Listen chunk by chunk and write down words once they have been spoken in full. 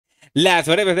Las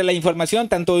breves de la información,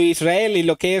 tanto Israel y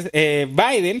lo que es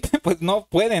Biden, pues no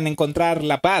pueden encontrar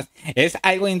la paz. Es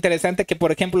algo interesante que,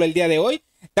 por ejemplo, el día de hoy,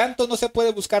 tanto no se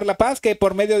puede buscar la paz que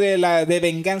por medio de la de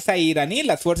venganza iraní,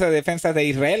 las fuerzas de defensa de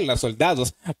Israel, los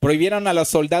soldados, prohibieron a los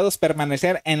soldados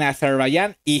permanecer en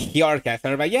Azerbaiyán y Georgia.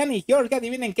 Azerbaiyán y Georgia,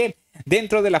 adivinen qué,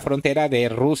 dentro de la frontera de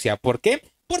Rusia. ¿Por qué?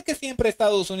 Porque siempre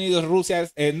Estados Unidos, Rusia,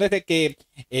 no es de que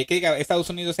diga Estados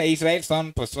Unidos e Israel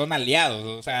son, pues son aliados.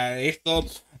 O sea, esto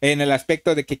en el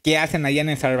aspecto de que qué hacen allá en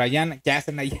Azerbaiyán, qué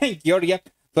hacen allá en Georgia,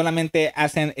 solamente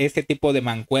hacen ese tipo de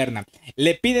mancuerna.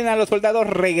 Le piden a los soldados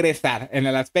regresar en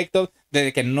el aspecto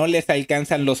de que no les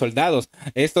alcanzan los soldados.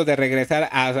 Esto de regresar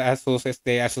a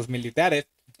sus militares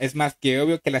es más que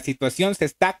obvio que la situación se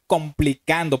está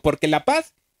complicando porque la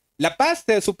paz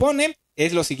se supone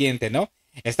es lo siguiente, ¿no?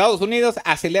 Estados Unidos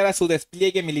acelera su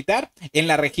despliegue militar en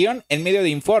la región en medio de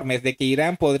informes de que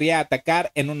Irán podría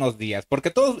atacar en unos días,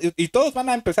 porque todos van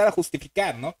a empezar a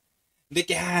justificar, ¿no? De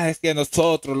que es que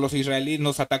nosotros, los israelíes,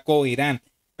 nos atacó Irán.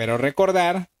 Pero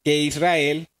recordar que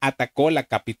Israel atacó la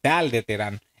capital de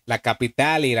Teherán, la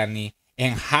capital iraní,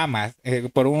 en Hamas,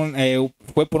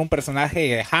 fue por un personaje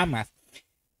de Hamas.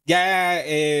 Ya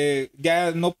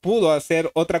no pudo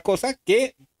hacer otra cosa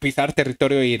que pisar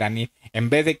territorio iraní. En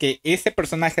vez de que ese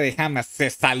personaje de Hamas se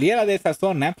saliera de esa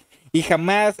zona y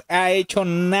jamás ha hecho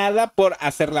nada por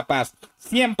hacer la paz.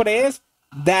 Siempre es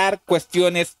dar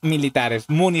cuestiones militares,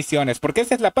 municiones, porque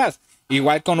esa es la paz.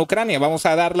 Igual con Ucrania, vamos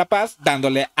a dar la paz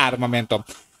dándole armamento.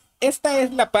 Esta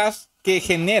es la paz que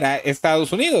genera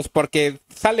Estados Unidos, porque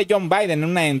sale John Biden en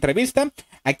una entrevista,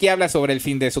 aquí habla sobre el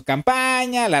fin de su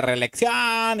campaña, la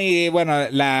reelección y bueno,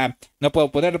 no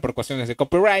puedo ponerlo por cuestiones de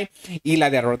copyright y la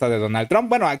derrota de Donald Trump.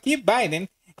 Bueno, aquí Biden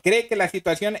cree que la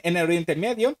situación en el Oriente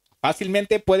Medio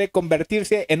fácilmente puede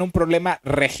convertirse en un problema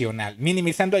regional,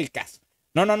 minimizando el caso.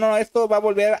 No, esto va a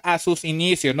volver a sus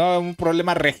inicios, no un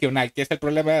problema regional, que es el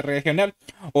problema regional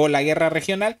o la guerra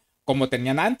regional, como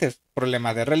tenían antes,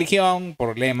 problemas de religión,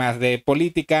 problemas de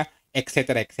política,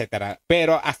 etcétera, etcétera.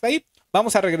 Pero hasta ahí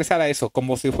vamos a regresar a eso,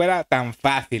 como si fuera tan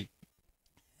fácil.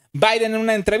 Biden en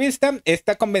una entrevista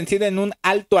está convencido en un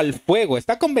alto al fuego,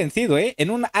 está convencido, en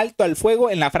un alto al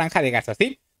fuego en la franja de Gaza,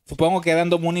 ¿sí? Supongo que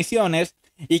dando municiones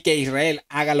y que Israel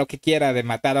haga lo que quiera, de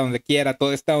matar a donde quiera,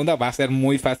 toda esta onda, va a ser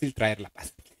muy fácil traer la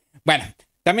paz. Bueno,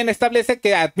 también establece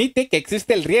que admite que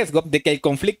existe el riesgo de que el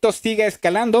conflicto siga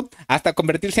escalando hasta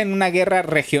convertirse en una guerra,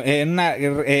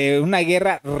 una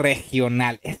guerra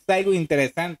regional. Es algo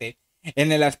interesante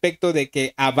en el aspecto de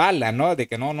que avala, ¿no? De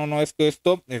que no, es que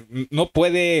esto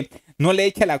no le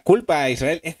echa la culpa a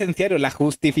Israel. Es en serio, la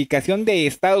justificación de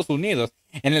Estados Unidos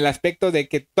en el aspecto de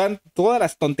que todas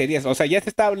las tonterías, o sea, ya se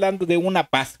está hablando de una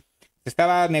paz, se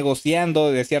estaba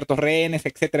negociando de ciertos rehenes,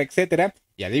 etcétera, etcétera,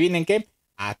 y adivinen qué,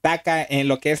 ataca en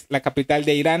lo que es la capital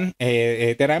de Irán,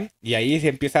 Teherán, y ahí se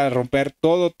empieza a romper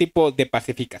todo tipo de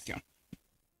pacificación.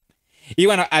 Y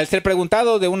bueno, al ser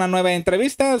preguntado de una nueva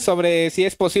entrevista sobre si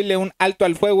es posible un alto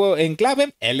al fuego en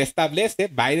clave, él establece,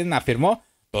 Biden afirmó,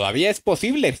 todavía es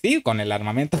posible, sí, con el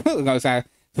armamento, o sea,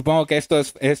 supongo que esto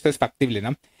es factible,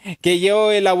 ¿no? Que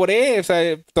yo elaboré, o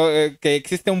sea, que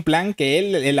existe un plan que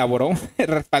él elaboró,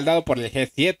 respaldado por el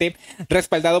G7,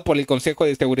 respaldado por el Consejo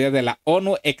de Seguridad de la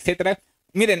ONU, etcétera.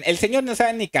 Miren, el señor no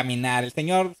sabe ni caminar, el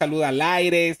señor saluda al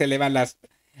aire, se elevan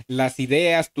las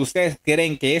ideas. ¿Ustedes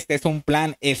creen que este es un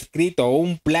plan escrito o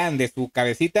un plan de su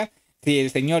cabecita? Sí, el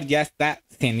señor ya está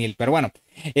senil. Pero bueno,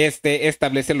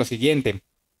 establece lo siguiente.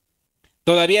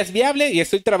 Todavía es viable y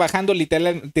estoy trabajando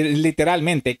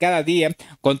literalmente cada día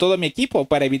con todo mi equipo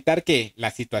para evitar que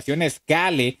la situación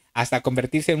escale hasta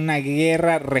convertirse en una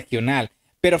guerra regional.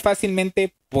 Pero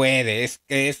fácilmente puede, es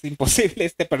que es imposible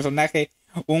este personaje,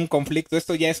 un conflicto,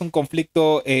 esto ya es un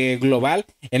conflicto global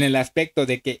en el aspecto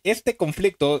de que este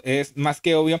conflicto es más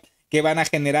que obvio que van a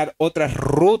generar otras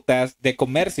rutas de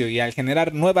comercio y al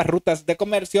generar nuevas rutas de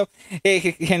comercio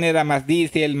genera más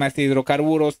diésel, más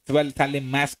hidrocarburos, sale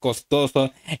más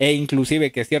costoso e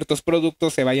inclusive que ciertos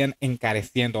productos se vayan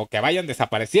encareciendo o que vayan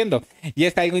desapareciendo. Y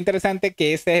es algo interesante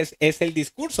que ese es el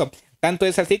discurso. Tanto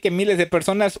es así que miles de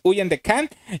personas huyen de Khan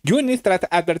Yunis tras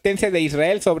advertencia de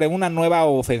Israel sobre una nueva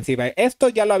ofensiva. Esto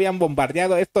ya lo habían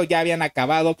bombardeado, esto ya habían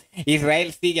acabado.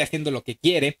 Israel sigue haciendo lo que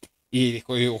quiere y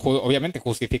obviamente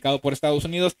justificado por Estados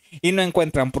Unidos y no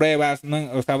encuentran pruebas,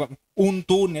 o sea, un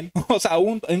túnel, o sea,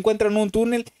 encuentran un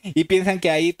túnel y piensan que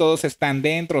ahí todos están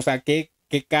dentro, o sea, ¿qué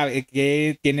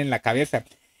tienen en la cabeza?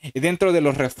 Dentro de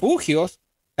los refugios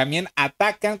también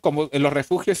atacan, como los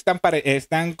refugios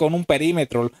están con un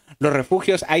perímetro, los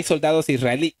refugios hay soldados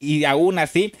israelíes y aún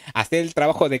así hacer el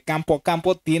trabajo de campo a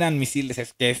campo tiran misiles,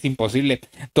 es que es imposible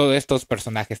todos estos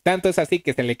personajes. Tanto es así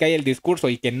que se le cae el discurso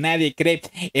y que nadie cree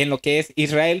en lo que es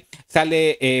Israel,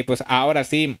 sale pues ahora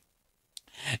sí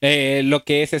lo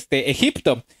que es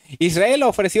Egipto. Israel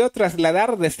ofreció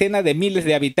trasladar decenas de miles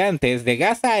de habitantes de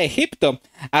Gaza a Egipto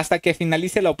hasta que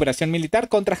finalice la operación militar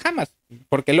contra Hamas.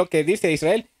 Porque lo que dice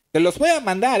Israel, te los voy a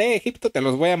mandar, Egipto, te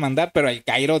los voy a mandar, pero el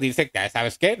Cairo dice que,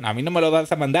 ¿sabes qué? No, a mí no me lo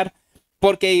vas a mandar.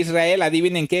 Porque Israel,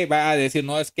 adivinen qué, va a decir,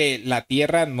 no, es que la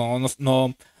tierra no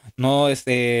es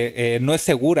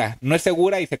segura, no es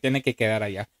segura y se tiene que quedar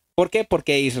allá. ¿Por qué?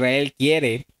 Porque Israel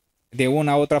quiere de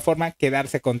una u otra forma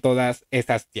quedarse con todas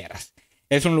esas tierras.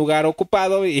 Es un lugar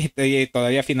ocupado y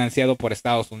todavía financiado por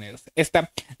Estados Unidos. Estas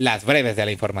las breves de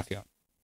la información.